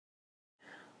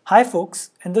Hi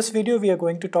folks, in this video we are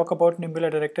going to talk about Nimbula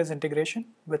Director's integration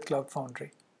with Cloud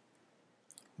Foundry.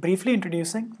 Briefly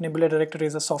introducing, Nimbula Director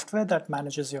is a software that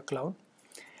manages your cloud.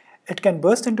 It can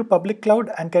burst into public cloud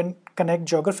and can connect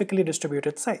geographically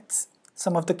distributed sites.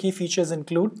 Some of the key features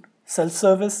include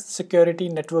self-service, security,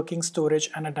 networking, storage,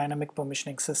 and a dynamic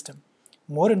permissioning system.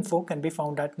 More info can be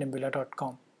found at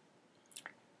nimbula.com.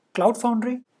 Cloud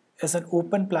Foundry is an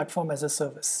open platform as a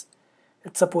service.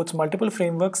 It supports multiple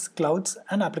frameworks, clouds,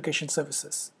 and application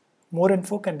services. More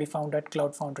info can be found at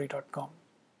cloudfoundry.com.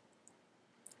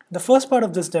 The first part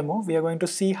of this demo, we are going to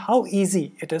see how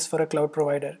easy it is for a cloud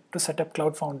provider to set up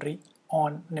Cloud Foundry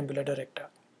on Nimbula Director.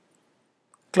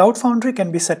 Cloud Foundry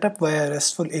can be set up via a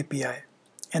RESTful API.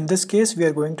 In this case, we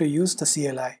are going to use the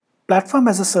CLI. Platform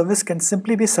as a service can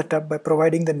simply be set up by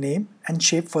providing the name and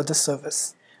shape for the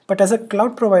service. But as a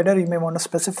cloud provider, you may want to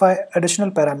specify additional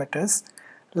parameters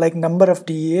like number of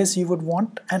DEAs you would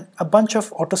want and a bunch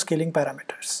of auto-scaling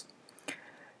parameters.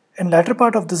 In latter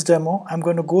part of this demo, I'm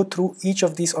going to go through each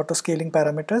of these auto-scaling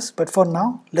parameters, but for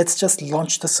now, let's just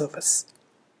launch the service.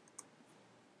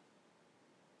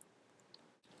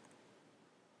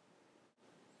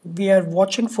 We are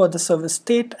watching for the service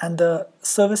state and the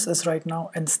service is right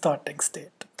now in starting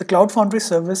state. The Cloud Foundry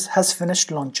service has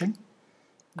finished launching.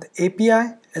 The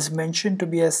API is mentioned to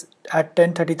be at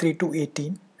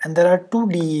 10.33.2.18. And there are two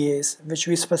DEAs which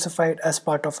we specified as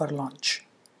part of our launch.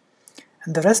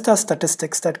 And the rest are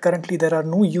statistics that currently there are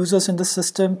no users in the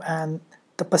system and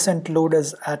the percent load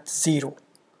is at 0.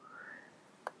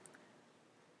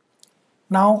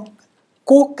 Now,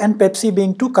 Coke and Pepsi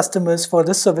being two customers for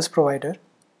this service provider,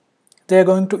 they are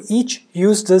going to each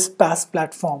use this PaaS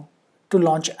platform to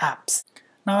launch apps.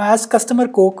 Now, as customer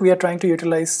Coke, we are trying to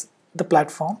utilize the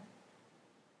platform.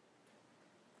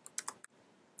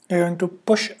 You're going to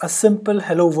push a simple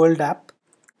Hello World app.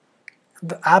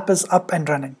 The app is up and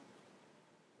running.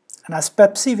 And as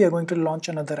Pepsi, we are going to launch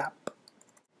another app.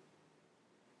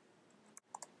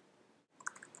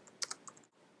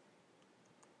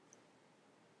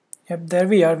 Yep, there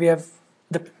we are. We have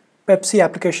the Pepsi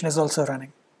application is also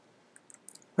running.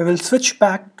 We will switch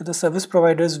back to the service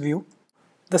provider's view.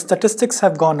 The statistics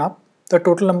have gone up. The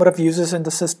total number of users in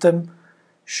the system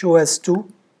show as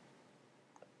 2.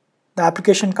 The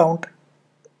application count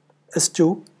is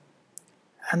 2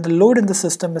 and the load in the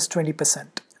system is 20%. In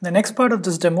the next part of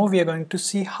this demo, we are going to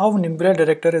see how Nimbula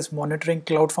Director is monitoring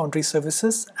Cloud Foundry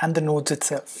services and the nodes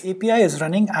itself. API is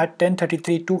running at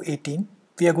 10.33.2.18.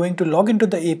 We are going to log into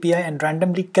the API and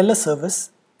randomly kill a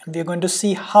service, and we are going to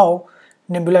see how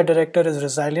Nimbula Director is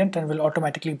resilient and will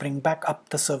automatically bring back up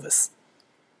the service.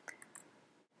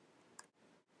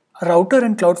 A router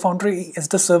in Cloud Foundry is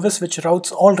the service which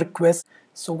routes all requests.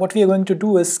 So what we are going to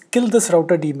do is kill this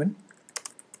router daemon.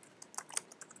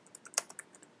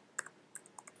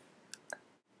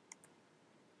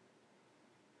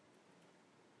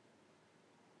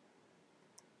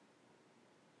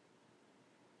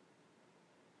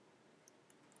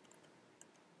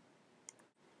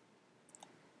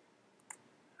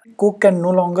 Coke can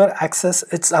no longer access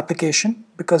its application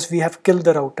because we have killed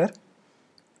the router.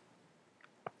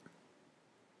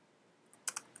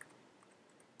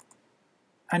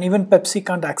 And even Pepsi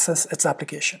can't access its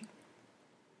application.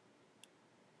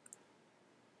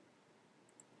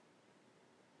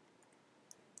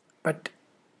 But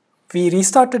we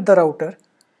restarted the router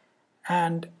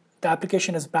and the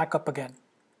application is back up again.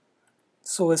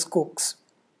 So is Coke's.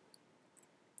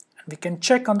 And we can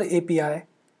check on the API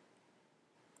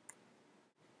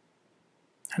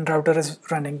and router is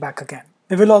running back again.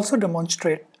 We will also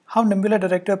demonstrate how Nimbula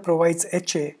Director provides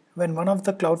HA when one of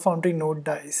the Cloud Foundry node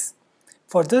dies.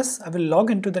 For this, I will log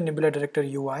into the Nimbula Director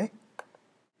UI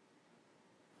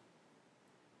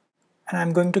and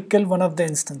I'm going to kill one of the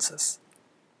instances.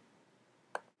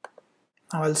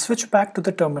 Now I'll switch back to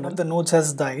the terminal. The nodes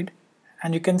has died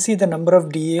and you can see the number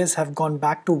of DEAs have gone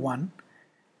back to 1.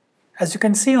 As you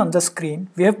can see on the screen,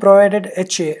 we have provided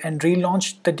HA and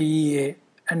relaunched the DEA,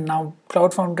 and now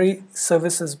Cloud Foundry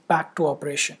service is back to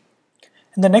operation.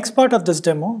 In the next part of this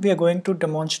demo, we are going to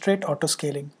demonstrate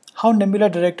auto-scaling. How Nimbula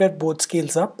Director both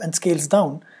scales up and scales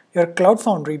down your Cloud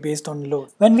Foundry based on load.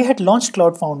 When we had launched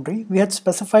Cloud Foundry, we had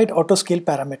specified auto-scale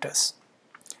parameters.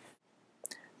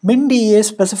 Min DEA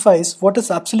specifies what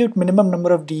is absolute minimum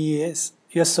number of DEAs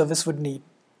your service would need.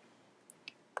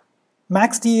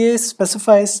 Max DEA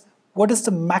specifies what is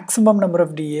the maximum number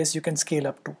of DEAs you can scale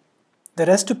up to. The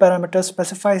rest two parameters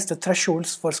specifies the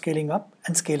thresholds for scaling up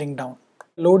and scaling down.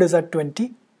 Load is at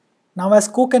 20. Now as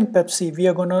Coke and Pepsi, we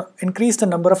are going to increase the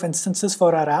number of instances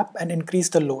for our app and increase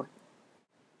the load.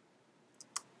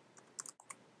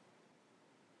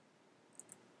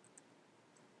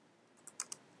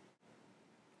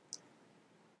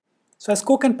 So as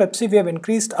Coke and Pepsi, we have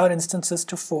increased our instances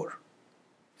to 4.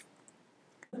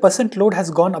 Percent load has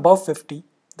gone above 50.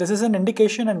 This is an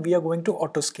indication and we are going to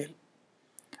auto scale.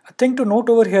 A thing to note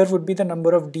over here would be the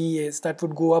number of DEAs that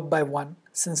would go up by 1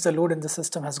 since the load in the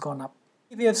system has gone up.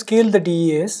 We have scaled the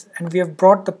DEAs and we have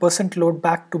brought the percent load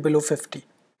back to below 50.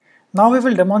 Now we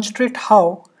will demonstrate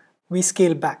how we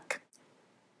scale back.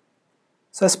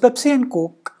 So as Pepsi and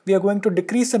Coke, we are going to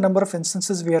decrease the number of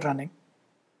instances we are running.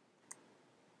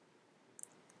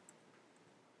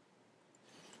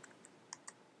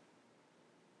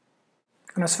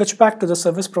 I'm going to switch back to the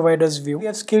service provider's view. We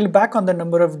have scaled back on the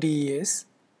number of DEAs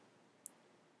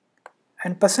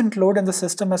and percent load in the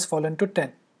system has fallen to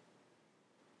 10.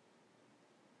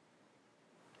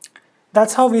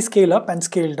 That's how we scale up and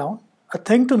scale down. A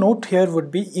thing to note here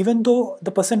would be, even though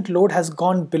the percent load has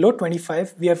gone below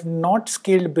 25, we have not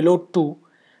scaled below 2,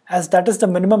 as that is the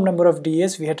minimum number of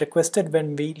DAs we had requested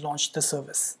when we launched the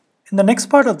service. In the next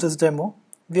part of this demo,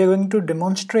 we are going to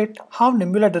demonstrate how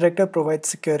Nimbula Director provides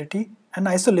security and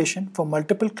isolation for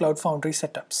multiple Cloud Foundry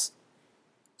setups.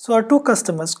 So our two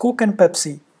customers, Coke and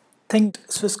Pepsi, think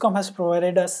Swisscom has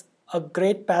provided us a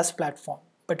great PaaS platform,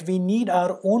 but we need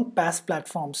our own PaaS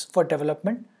platforms for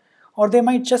development, or they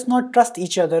might just not trust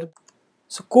each other.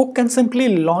 So Coke can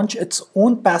simply launch its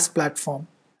own PaaS platform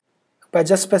by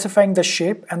just specifying the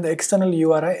shape and the external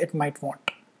URI it might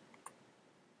want.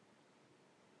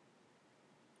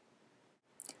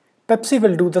 Pepsi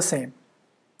will do the same.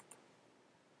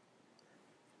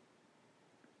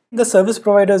 In the service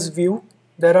provider's view,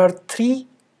 there are 3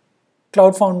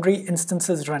 Cloud Foundry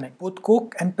instances running. Both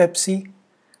Coke and Pepsi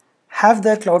have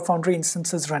their Cloud Foundry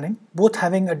instances running, both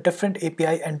having a different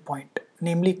API endpoint.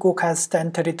 Namely, Coke has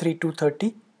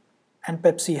 1033.230 and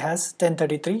Pepsi has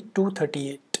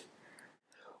 1033.238.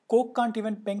 Coke can't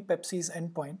even ping Pepsi's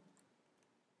endpoint,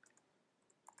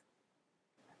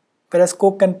 whereas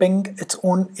Coke can ping its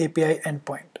own API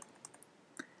endpoint.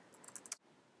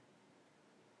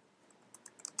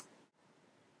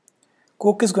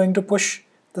 Coke is going to push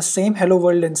the same Hello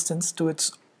World instance to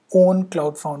its own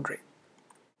Cloud Foundry.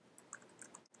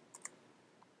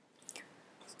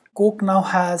 Coke now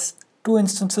has 2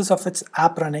 instances of its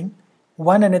app running,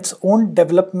 one in its own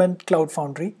development Cloud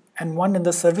Foundry and one in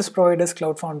the service provider's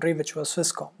Cloud Foundry, which was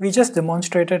Swisscom. We just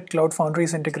demonstrated Cloud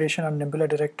Foundry's integration on Nimbula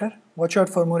Director. Watch out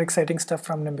for more exciting stuff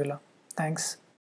from Nimbula. Thanks.